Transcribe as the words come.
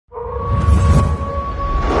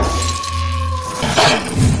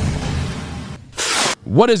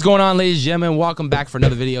What is going on, ladies and gentlemen? Welcome back for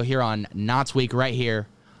another video here on Knott's Week, right here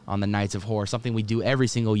on the Nights of Horror. Something we do every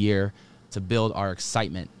single year to build our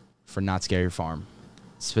excitement for Knott's Scary Farm,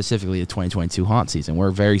 specifically the 2022 haunt season.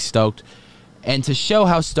 We're very stoked. And to show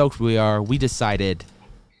how stoked we are, we decided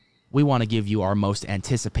we want to give you our most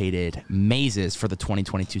anticipated mazes for the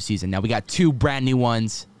 2022 season. Now, we got 2 brand new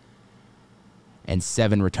ones and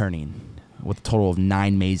 7 returning with a total of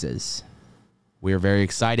 9 mazes. We are very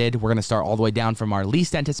excited. We're going to start all the way down from our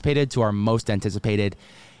least anticipated to our most anticipated.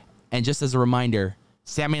 And just as a reminder,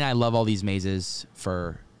 Sammy and I love all these mazes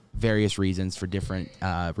for various reasons, for different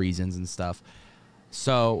reasons and stuff.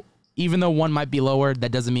 So even though one might be lower,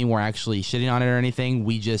 that doesn't mean we're actually shitting on it or anything.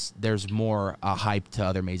 There's more hype to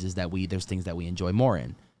other mazes there's things that we enjoy more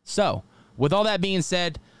in. So with all that being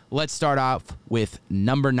said, let's start off with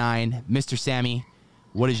number 9. Mr. Sammy,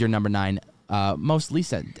 what is your number 9 most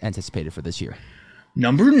least anticipated for this year?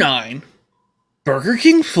 Number 9, Burger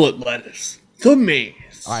King foot lettuce, the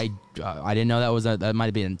maze. I didn't know that might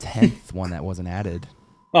have been a 10th one that wasn't added.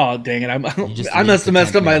 Oh, dang it. I must have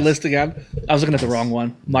messed up my list again. I was looking at the wrong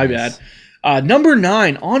one. My bad. Number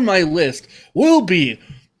 9 on my list will be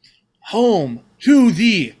home to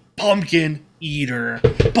the pumpkin eater.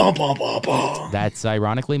 Bum, bum, bum, bum. That's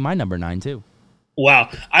ironically my number 9 too.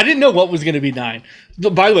 Wow. I didn't know what was going to be 9.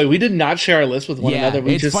 By the way, we did not share our list with one another.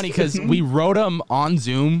 It's funny because we wrote them on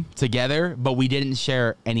Zoom together, but we didn't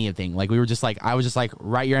share anything. Like, I was just like,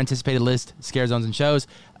 write your anticipated list, scare zones and shows.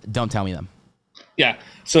 Don't tell me them. Yeah.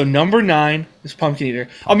 So number 9 is Pumpkin Eater.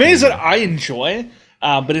 A maze that I enjoy,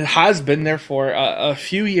 but it has been there for a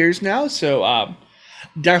few years now. So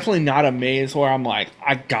definitely not a maze where I'm like,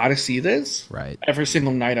 I got to see this every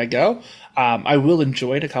single night I go. I will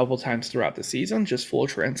enjoy it a couple times throughout the season, just full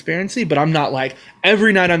transparency. But I'm not like,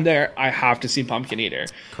 every night I'm there, I have to see Pumpkin Eater.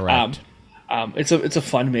 Correct. It's a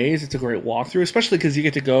fun maze. It's a great walkthrough, especially because you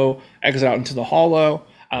get to go exit out into the hollow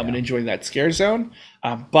and enjoy that scare zone.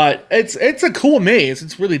 But it's a cool maze.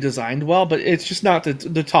 It's really designed well, but it's just not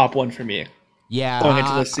the top one for me. Yeah, going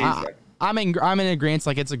into this season. I'm in agreement.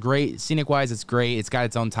 Like, it's a great scenic wise. It's great. It's got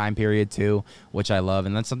its own time period too, which I love.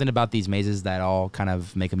 And that's something about these mazes that all kind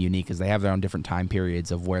of make them unique, is they have their own different time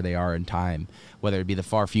periods of where they are in time, whether it be the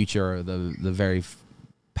far future or the very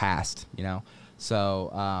past. You know.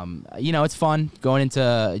 So it's fun going into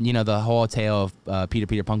the whole tale of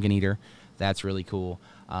Peter Pumpkin Eater. That's really cool.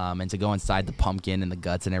 And to go inside the pumpkin and the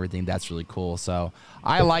guts and everything, that's really cool. So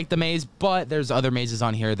I like the maze, but there's other mazes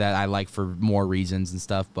on here that I like for more reasons and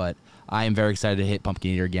stuff. But I am very excited to hit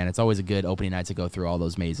Pumpkin Eater again. It's always a good opening night to go through all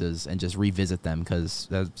those mazes and just revisit them, because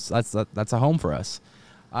that's a home for us.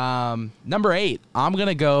 Number 8, I'm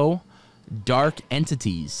gonna go Dark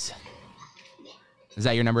Entities. Is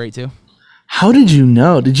that your number 8 too? How did you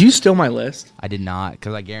know? Did you steal my list? I did not,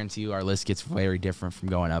 because I guarantee you our list gets very different from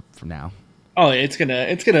going up from now. Oh, it's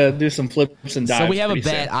gonna do some flips and dives. So we have a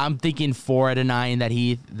bet. Soon. I'm thinking 4 out of 9 that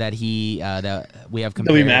we have compared.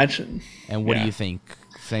 That we match. And what do you think?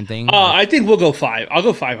 Same thing? I think we'll go 5. I'll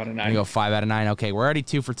go 5 out of 9. You go 5 out of 9. Okay, we're already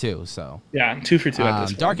 2 for 2. So yeah, 2 for 2 at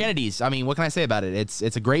this point. Dark Entities. I mean, what can I say about it?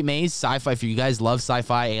 It's a great maze. Sci-fi. If you guys love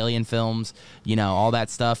sci-fi, alien films, all that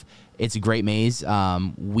stuff, it's a great maze.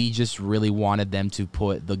 We just really wanted them to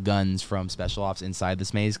put the guns from Special Ops inside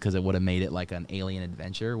this maze, because it would have made it like an alien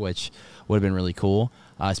adventure, which would have been really cool.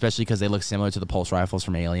 Especially because they look similar to the pulse rifles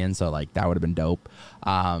from Alien, so like that would have been dope.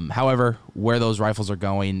 However, where those rifles are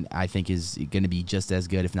going, I think is going to be just as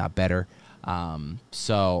good, if not better.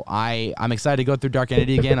 So I'm excited to go through Dark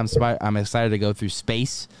Entity again. I'm excited to go through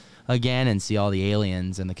space again and see all the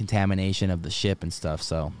aliens and the contamination of the ship and stuff.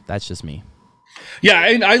 So that's just me. Yeah,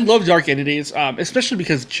 and I love Dark Entities, especially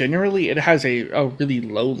because generally it has a really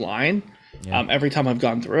low line. Yeah. Every time I've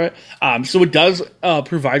gone through it. So it does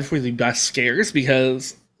provide for the best scares,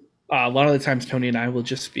 because a lot of the times Tony and I will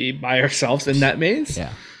just be by ourselves in that maze.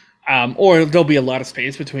 Yeah. Or there'll be a lot of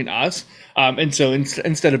space between us. And so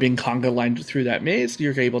instead of being conga lined through that maze,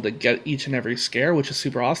 you're able to get each and every scare, which is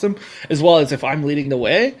super awesome. As well as if I'm leading the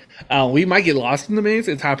way, we might get lost in the maze.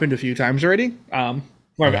 It's happened a few times already.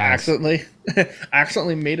 Where I've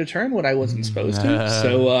accidentally made a turn when I wasn't supposed to.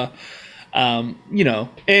 So, and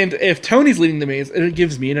if Tony's leading the maze, it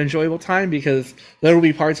gives me an enjoyable time, because there will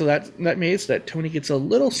be parts of that maze that Tony gets a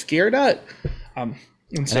little scared at. And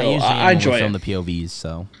so I enjoy it. The POVs,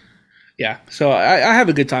 so yeah, so I have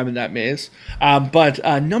a good time in that maze. But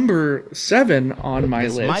number 7 on my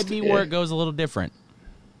list might be where it goes a little different.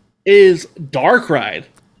 Is Dark Ride.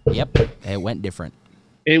 Yep, it went different.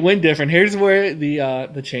 It went different. Here's where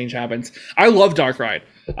the change happens. I love Dark Ride,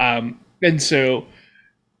 and so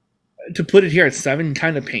to put it here at 7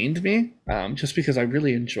 kind of pained me, just because I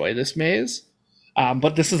really enjoy this maze.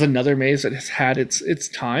 But this is another maze that has had its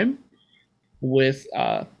time with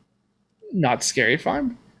Not Scary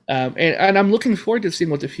Farm, and I'm looking forward to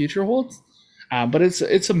seeing what the future holds. But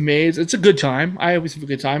it's a maze. It's a good time. I always have a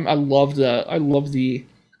good time. I love the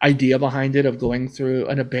idea behind it of going through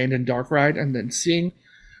an abandoned dark ride and then seeing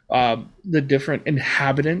the different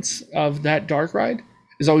inhabitants of that dark ride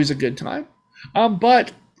is always a good time.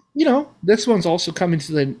 But this one's also coming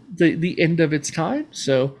to the end of its time,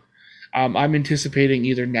 so I'm anticipating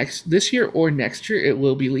either this year or next year it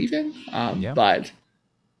will be leaving. But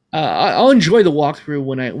I'll enjoy the walkthrough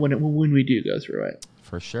when we do go through it.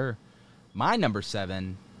 For sure. My number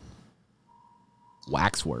 7,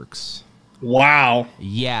 Waxworks. Wow.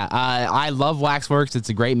 Yeah, I love Waxworks. It's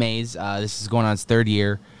a great maze. This is going on its 3rd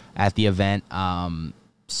year at the event.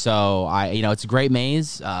 So it's a great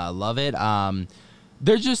maze. Love it.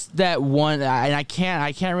 There's just that one, and I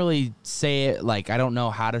can't really say it. Like, I don't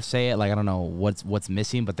know how to say it. Like, I don't know what's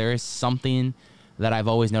missing, but there is something that I've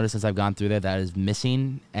always noticed since I've gone through there that is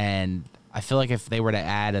missing, and I feel like if they were to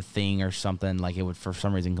add a thing or something, like, it would for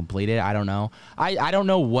some reason complete it. I don't know. I don't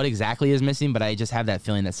know what exactly is missing, but I just have that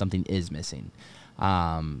feeling that something is missing.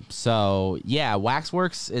 So yeah,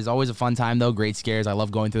 Waxworks is always a fun time though. Great scares. I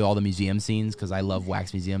love going through all the museum scenes because I love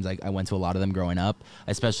wax museums. I went to a lot of them growing up,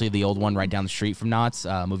 especially the old one right down the street from Knott's,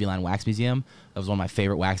 Movie Line Wax Museum. That was one of my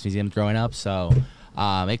favorite wax museums growing up. So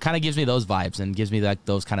it kind of gives me those vibes and gives me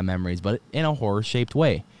those kind of memories, but in a horror shaped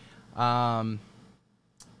way.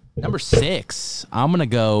 Number 6, I'm going to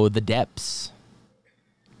go The Depths.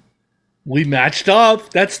 We matched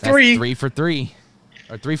up. That's 3. 3 for 3.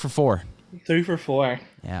 Or 3 for 4. 3 for 4.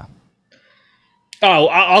 Yeah. Oh,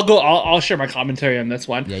 I'll go. I'll share my commentary on this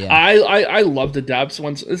one. Yeah. I love The Depths.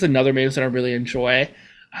 It's another maze that I really enjoy.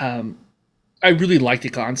 I really like the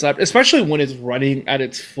concept, especially when it's running at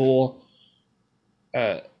its full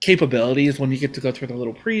capabilities, when you get to go through the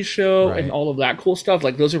little pre-show and all of that cool stuff.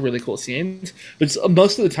 Like, those are really cool scenes, but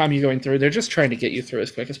most of the time you're going through, they're just trying to get you through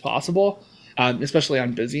as quick as possible, especially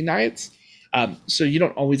on busy nights. So you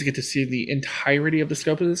don't always get to see the entirety of the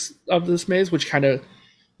scope of this maze, which kind of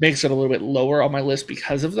makes it a little bit lower on my list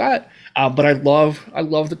because of that. But I love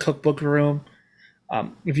the cookbook room.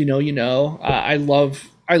 If you know, you know.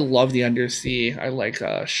 I love the undersea. I like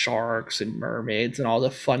sharks and mermaids and all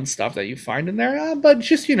the fun stuff that you find in there. But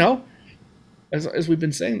just, as we've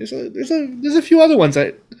been saying, there's a few other ones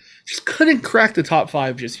that just couldn't crack the top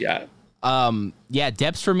 5 just yet. Yeah,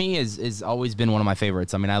 Depths for me is always been one of my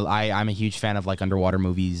favorites. I mean, I'm a huge fan of like underwater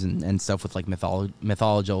movies and stuff with like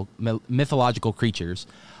mythological creatures.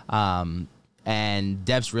 And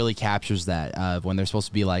Depths really captures that when they're supposed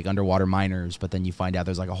to be like underwater miners, but then you find out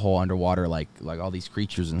there's like a whole underwater like all these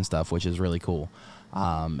creatures and stuff, which is really cool.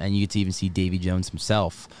 And you get to even see Davy Jones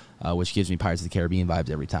himself, which gives me Pirates of the Caribbean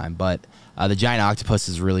vibes every time. But the giant octopus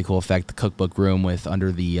is a really cool effect. The cookbook room with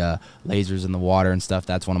under the lasers in the water and stuff,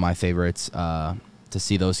 that's one of my favorites. To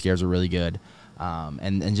see those scares are really good.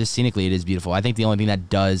 And just scenically, it is beautiful. I think the only thing that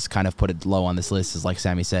does kind of put it low on this list is, like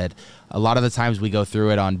Sammy said, a lot of the times we go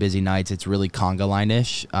through it on busy nights, it's really conga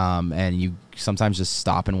line-ish, and you sometimes just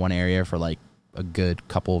stop in one area for like a good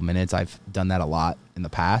couple of minutes. I've done that a lot in the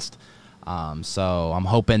past. So I'm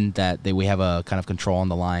hoping that we have a kind of control on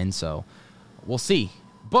the line, so we'll see.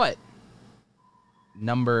 But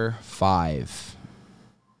number 5,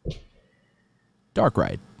 Dark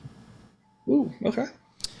Ride. Ooh, okay.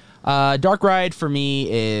 Dark Ride for me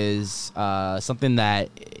is something that,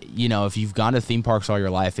 if you've gone to theme parks all your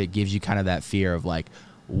life, it gives you kind of that fear of like,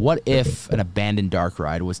 what if an abandoned dark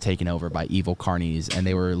ride was taken over by evil carnies and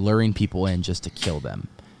they were luring people in just to kill them?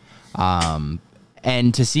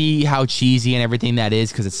 And to see how cheesy and everything that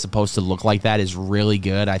is, because it's supposed to look like that, is really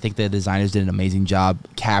good. I think the designers did an amazing job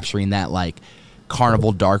capturing that like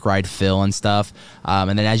carnival dark ride feel and stuff. And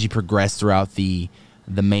then as you progress throughout the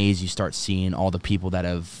maze, you start seeing all the people that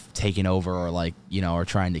have taken over or like, are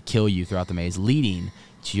trying to kill you throughout the maze, leading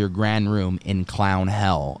to your grand room in Clown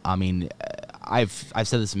Hell. I mean, I've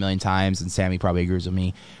said this a million times, and Sammy probably agrees with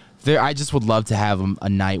me. I just would love to have a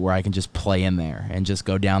night where I can just play in there and just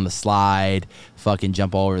go down the slide, fucking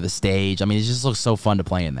jump all over the stage. I mean, it just looks so fun to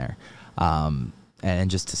play in there. And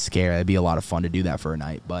just to scare, it'd be a lot of fun to do that for a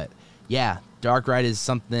night. But yeah, Dark Ride is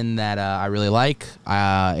something that I really like.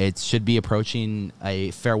 It should be approaching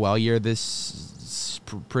a farewell year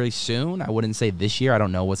pretty soon. I wouldn't say this year. I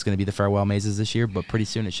don't know what's going to be the farewell mazes this year, but pretty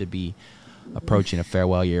soon it should be approaching a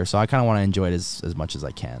farewell year. So I kind of want to enjoy it as much as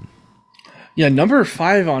I can. Yeah, number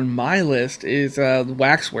 5 on my list is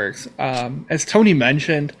Waxworks. As Tony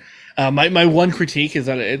mentioned, my one critique is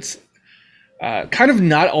that it's kind of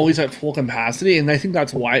not always at full capacity, and I think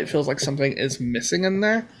that's why it feels like something is missing in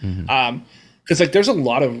there. Because because like there's a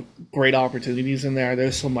lot of great opportunities in there.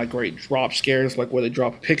 There's some like great drop scares, like where they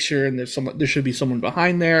drop a picture and there should be someone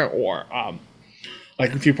behind there, or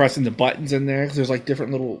like if you're pressing the buttons in there, because there's like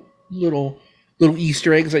different little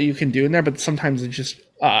Easter eggs that you can do in there. But sometimes it's just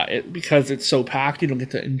because it's so packed, you don't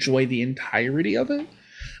get to enjoy the entirety of it.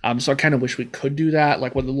 So I kind of wish we could do that,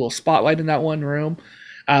 like with a little spotlight in that one room.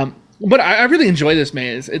 But I really enjoy this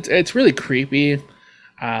maze. It's really creepy.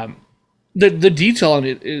 The detail on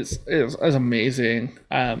it is amazing.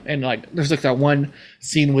 And like there's like that one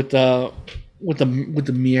scene with the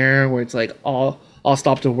mirror where it's like I'll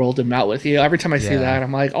stop the world and melt with you. Every time I see that,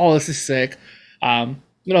 I'm like, oh, this is sick.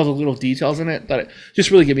 You know, the little details in it that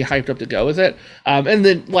just really get me hyped up to go with it. And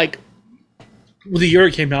then like the year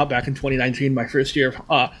it came out back in 2019, my first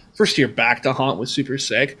year back to Haunt was super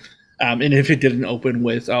sick. And if it didn't open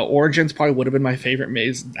with Origins, probably would have been my favorite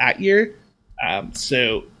maze that year.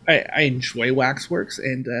 So I enjoy Waxworks,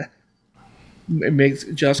 and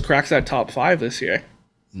it just cracks that top 5 this year.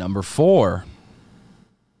 Number 4.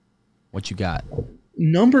 What you got?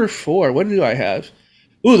 Number 4. What do I have?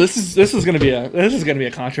 Ooh, this is gonna be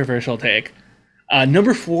a controversial take.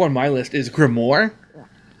 Number 4 on my list is Grimoire.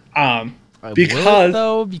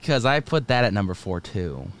 Because I put that at number 4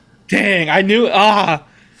 too. Dang, I knew.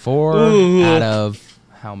 4 out of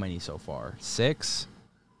how many so far? 6.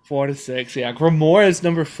 4 to 6. Yeah, Grimoire is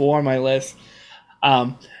number 4 on my list.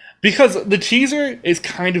 Because the teaser is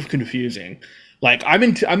kind of confusing. Like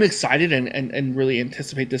I'm excited and really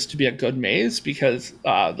anticipate this to be a good maze, because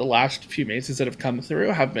the last few mazes that have come through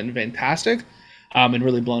have been fantastic, and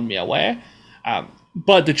really blown me away.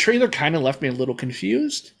 But the trailer kind of left me a little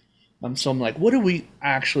confused. So I'm like, what are we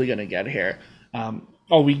actually gonna get here?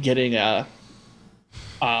 Are we getting a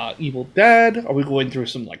Evil Dead? Are we going through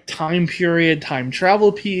some like time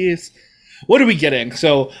travel piece? What are we getting?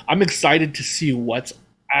 So I'm excited to see what's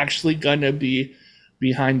actually gonna be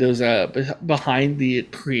behind the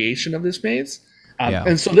creation of this maze.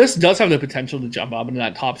 And so this does have the potential to jump up into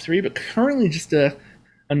that top 3, but currently just a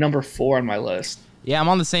number 4 on my list. Yeah, I'm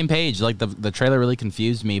on the same page. Like the trailer really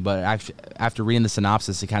confused me, but actually, after reading the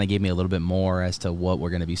synopsis, it kind of gave me a little bit more as to what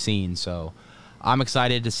we're going to be seeing. So I'm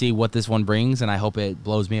excited to see what this one brings, and I hope it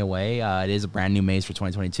blows me away. It is a brand new maze for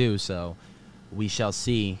 2022, so we shall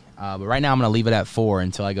see. But right now I'm going to leave it at 4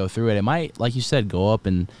 until I go through it. It might, like you said, go up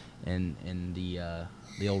in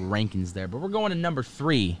the old rankings there. But we're going to number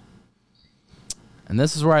 3. And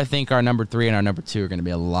this is where I think our number 3 and our number 2 are going to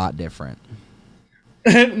be a lot different.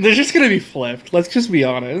 They're just going to be flipped. Let's just be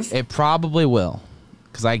honest. It probably will.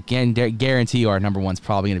 Because I can guarantee you our number 1's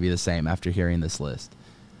probably going to be the same after hearing this list.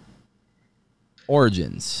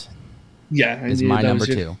 Origins. Yeah. Is my number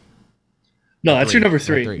 2. No, that's your number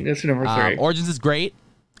 3. That's your number 3. Origins is great.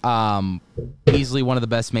 Easily one of the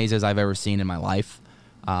best mazes I've ever seen in my life.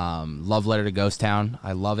 Love Letter to Ghost Town.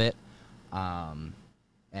 I love it.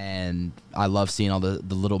 And I love seeing all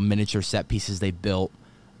the little miniature set pieces they built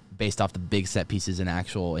based off the big set pieces in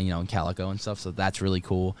actual, in Calico and stuff. So that's really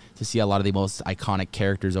cool to see a lot of the most iconic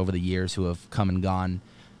characters over the years who have come and gone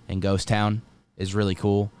in Ghost Town is really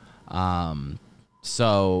cool.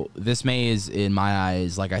 So this maze, in my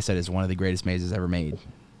eyes, like I said, is one of the greatest mazes ever made.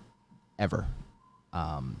 Ever.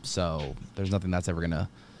 So there's nothing that's ever going to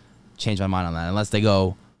change my mind on that, unless they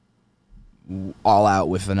go all out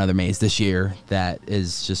with another maze this year that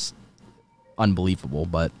is just unbelievable,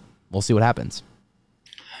 but we'll see what happens.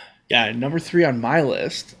 Yeah, number 3 on my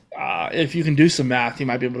list, if you can do some math, you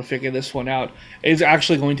might be able to figure this one out, is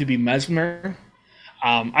actually going to be Mesmer.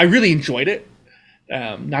 I really enjoyed it.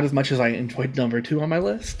 Not as much as I enjoyed number 2 on my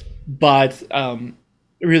list, but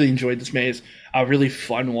really enjoyed this maze. A really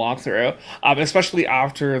fun walkthrough, especially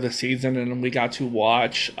after the season, and we got to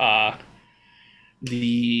watch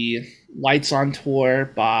the Lights on Tour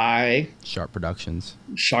by Sharp Productions.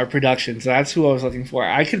 That's who I was looking for.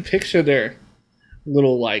 I could picture their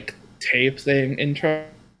little like tape thing intro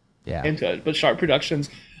into it, but Sharp Productions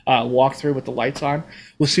walkthrough with the lights on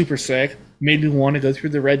was super sick. Made me want to go through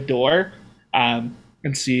the red door and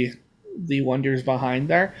see the wonders behind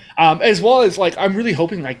there, as well as like I'm really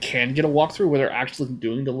hoping I can get a walkthrough where they're actually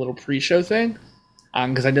doing the little pre-show thing,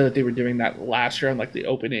 because I know that they were doing that last year on like the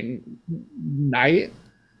opening night,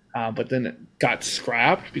 but then it got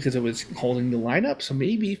scrapped because it was holding the lineup. So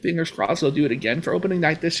maybe, fingers crossed, they'll do it again for opening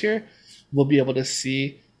night this year. We'll be able to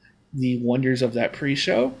see the wonders of that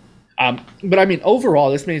pre-show. But I mean,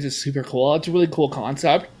 overall, this maze is super cool. It's a really cool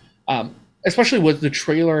concept, especially with the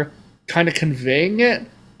trailer kind of conveying it.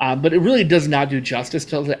 But it really does not do justice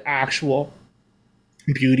to the actual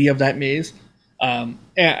beauty of that maze, and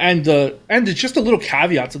just the little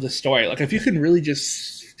caveats of the story. Like if you can really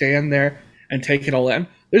just stand there and take it all in.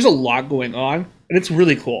 There's a lot going on, and it's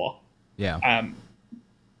really cool. Yeah.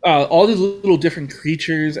 All these little different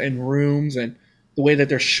creatures and rooms, and the way that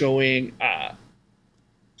they're showing,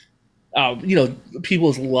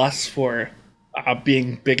 people's lust for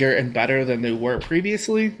being bigger and better than they were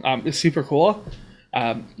previously is super cool.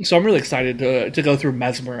 So I'm really excited to go through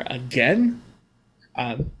Mesmer again.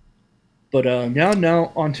 But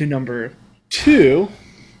now on to number 2.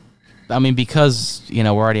 I mean, because, we're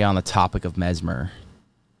already on the topic of Mesmer,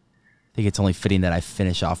 I think it's only fitting that I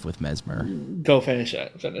finish off with Mesmer. Go finish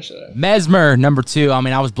it. Mesmer, number 2. I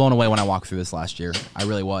mean, I was blown away when I walked through this last year. I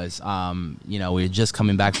really was. We were just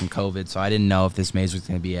coming back from COVID, so I didn't know if this maze was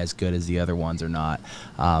going to be as good as the other ones or not.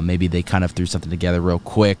 Maybe they kind of threw something together real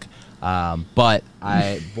quick. But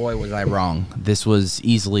boy, was I wrong. This was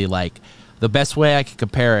easily like the best way I could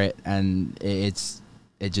compare it, and it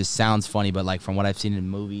just sounds funny, but like from what I've seen in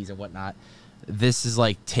movies and whatnot, this is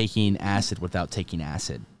like taking acid without taking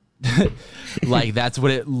acid. Like that's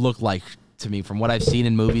what it looked like to me from what I've seen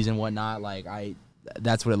in movies and whatnot.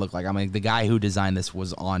 That's what it looked like. I mean, the guy who designed this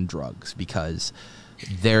was on drugs, because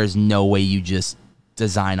there's no way you just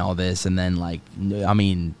design all this and then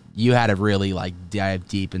you had to really dive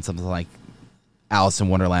deep in something like Alice in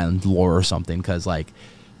Wonderland lore or something, because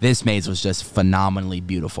this maze was just phenomenally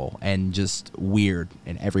beautiful and just weird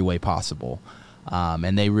in every way possible.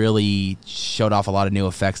 And they really showed off a lot of new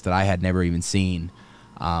effects that I had never even seen.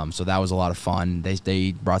 So that was a lot of fun.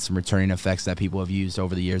 They brought some returning effects that people have used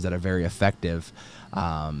over the years that are very effective.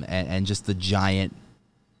 And just the giant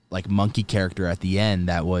monkey character at the end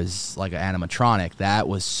that was like an animatronic, that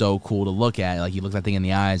was so cool to look at. Like, you looked that thing in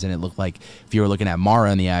the eyes and it looked like if you were looking at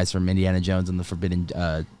Mara in the eyes from Indiana Jones and the Forbidden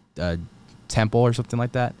Temple or something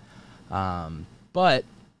like that. But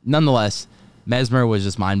nonetheless, Mesmer was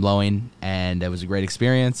just mind-blowing, and it was a great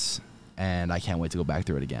experience, and I can't wait to go back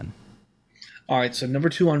through it again. All right, so number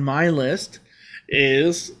 2 on my list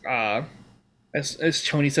is, as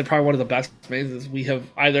Tony said, probably one of the best mazes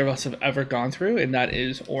either of us have ever gone through, and that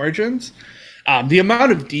is Origins. The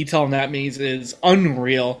amount of detail in that maze is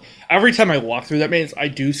unreal. Every time I walk through that maze, I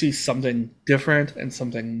do see something different and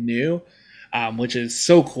something new, which is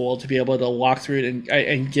so cool to be able to walk through it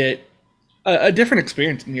and get a different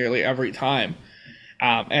experience nearly every time.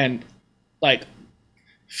 And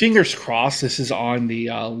fingers crossed this is on the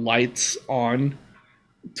lights on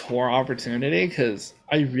tour opportunity, because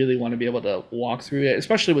I really want to be able to walk through it,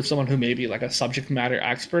 especially with someone who may be a subject matter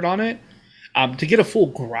expert on it, to get a full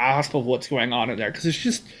grasp of what's going on in there, because there's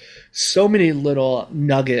just so many little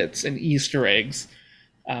nuggets and Easter eggs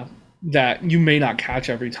that you may not catch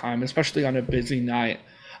every time, especially on a busy night.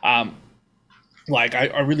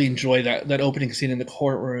 I really enjoy that opening scene in the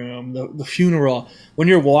courtroom, the funeral, when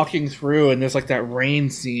you're walking through and there's that rain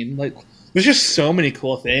scene. There's just so many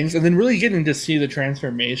cool things. And then really getting to see the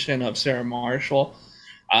transformation of Sarah Marshall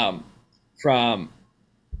from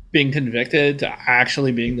being convicted to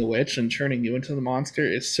actually being the witch and turning you into the monster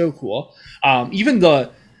is so cool. Even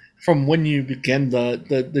from when you begin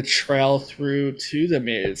the trail through to the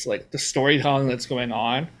maze, the storytelling that's going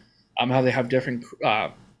on, how they have different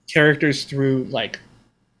characters through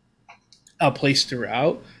a place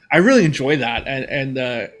throughout. I really enjoy that, and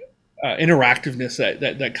the interactiveness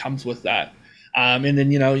that comes with that. And then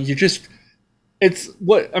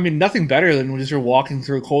nothing better than when you're walking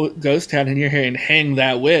through Ghost Town and you're hearing "Hang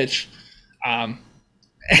that witch," and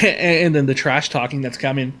then the trash talking that's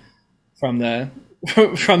coming from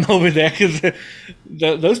over there, because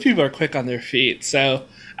those people are quick on their feet. So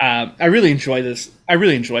I really enjoy this. I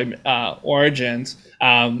really enjoy Origins.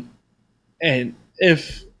 And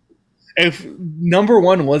if number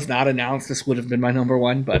 1 was not announced, this would have been my number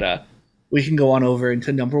 1. But we can go on over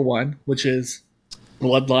into number 1, which is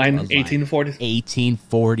Bloodline 1840.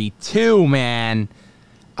 1842, man.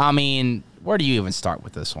 I mean, where do you even start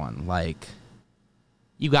with this one?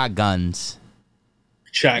 You got guns.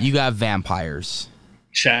 Check. You got vampires.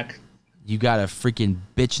 Check. You got a freaking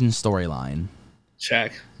bitchin' storyline.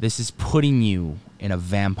 Check. This is putting you in a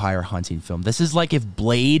vampire hunting film. This is like if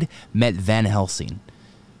Blade met Van Helsing.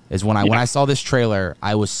 When I saw this trailer,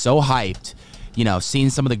 I was so hyped. Seeing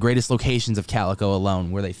some of the greatest locations of Calico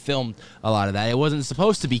alone, where they filmed a lot of that. It wasn't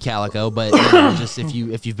supposed to be Calico, but just if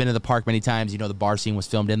you've been to the park many times, the bar scene was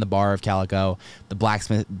filmed in the bar of Calico. The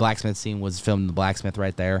blacksmith scene was filmed in the blacksmith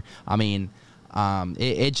right there. I mean,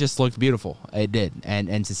 it just looked beautiful. It did,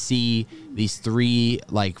 and to see these 3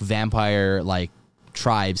 vampire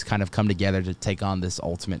tribes kind of come together to take on this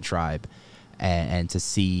ultimate tribe, and to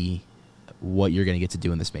see what you're going to get to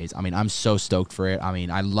do in this maze. I mean, I'm so stoked for it. I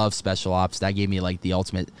mean, I love special ops. That gave me like the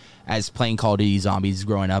ultimate, as playing Call of Duty Zombies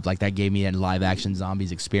growing up, like that gave me a live action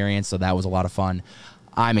zombies experience. So that was a lot of fun.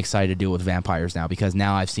 I'm excited to do it with vampires now, because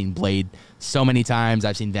now I've seen Blade so many times.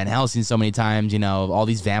 I've seen Van Helsing so many times, you know, all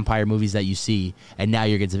these vampire movies that you see. And now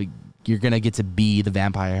you're going to get to be the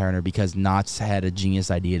vampire hunter, because Knott's had a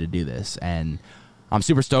genius idea to do this. And I'm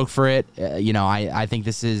super stoked for it. You know, I think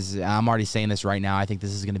this is, I'm already saying this right now, I think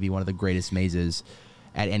this is going to be one of the greatest mazes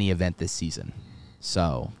at any event this season.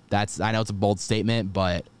 So I know it's a bold statement,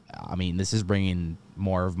 but I mean, this is bringing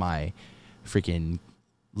more of my freaking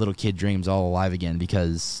little kid dreams all alive again,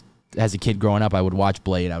 because as a kid growing up, I would watch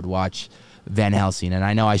Blade, I would watch Van Helsing, and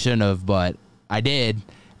I know I shouldn't have, but I did.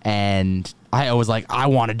 And I was like, I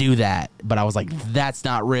want to do that. But I was like, that's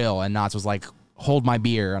not real. And Knotts was like, hold my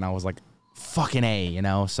beer. And I was like, fucking A, you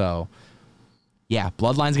know? So, yeah,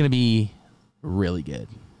 Bloodline's going to be really good.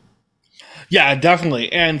 Yeah,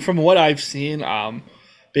 definitely. And from what I've seen,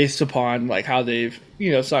 based upon like how they've,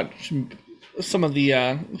 you know, some of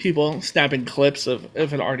the people snapping clips of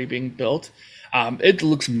it already being built, it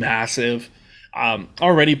looks massive.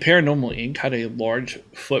 Already Paranormal Inc. had a large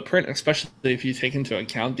footprint, especially if you take into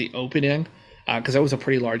account the opening, because that was a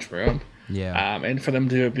pretty large room. Yeah. And for them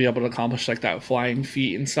to be able to accomplish like that flying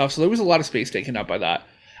feat and stuff, so there was a lot of space taken up by that.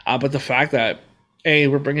 But the fact that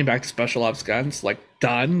we're bringing back the special ops guns, like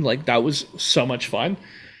done, like that was so much fun,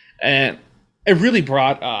 and it really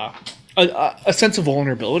brought a sense of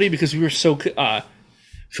vulnerability, because we were so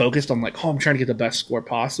focused on like, oh, I'm trying to get the best score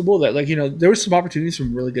possible, that like, you know, there was some opportunities,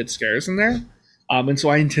 some really good scares in there. And so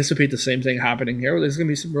I anticipate the same thing happening here, where there's going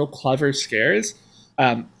to be some real clever scares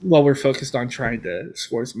while we're focused on trying to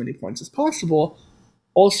score as many points as possible.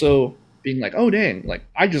 Also being like, oh, dang, like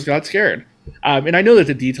I just got scared. And I know that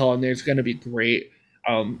the detail in there is going to be great.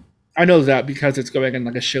 I know that because it's going in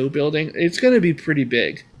like a show building, it's going to be pretty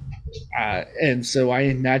big. And so I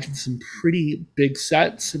imagine some pretty big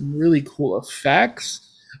sets, some really cool effects.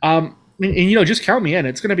 And you know, just count me in.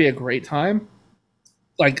 It's going to be a great time.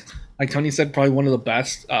 Like Tony said, probably one of the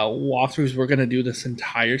best walkthroughs we're going to do this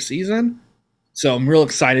entire season. So I'm real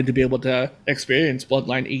excited to be able to experience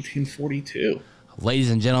Bloodline 1842. Ladies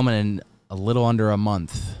and gentlemen, in a little under a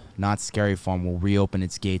month, Knott's Scary Farm will reopen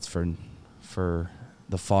its gates for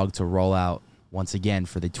the fog to roll out once again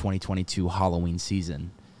for the 2022 Halloween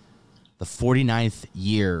season. The 49th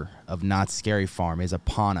year of Knott's Scary Farm is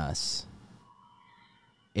upon us.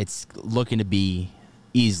 It's looking to be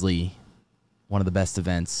easily one of the best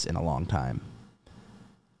events in a long time.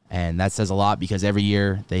 And that says a lot, because every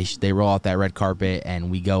year they roll out that red carpet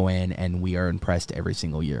and we go in and we are impressed every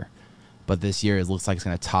single year. But this year it looks like it's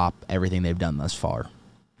going to top everything they've done thus far.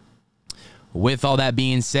 With all that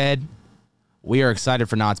being said, we are excited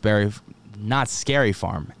for Knott's Scary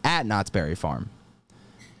Farm at Knott's Berry Farm.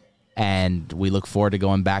 And we look forward to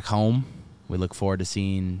going back home. We look forward to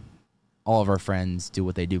seeing all of our friends do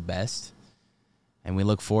what they do best. And we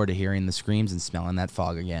look forward to hearing the screams and smelling that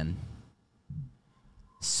fog again.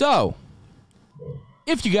 So,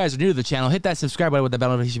 if you guys are new to the channel, hit that subscribe button with the bell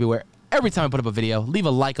notification to be aware every time I put up a video. Leave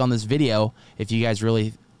a like on this video if you guys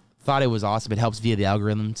really thought it was awesome. It helps via the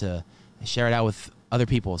algorithm to share it out with other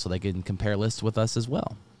people so they can compare lists with us as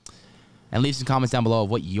well. And leave some comments down below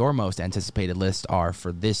of what your most anticipated lists are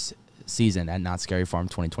for this season at Knott's Scary Farm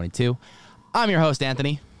 2022. I'm your host,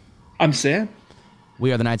 Anthony. I'm Sam.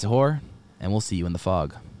 We are the Knights of Horror, and we'll see you in the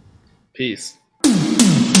fog. Peace.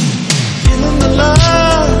 Feeling the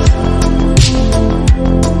love.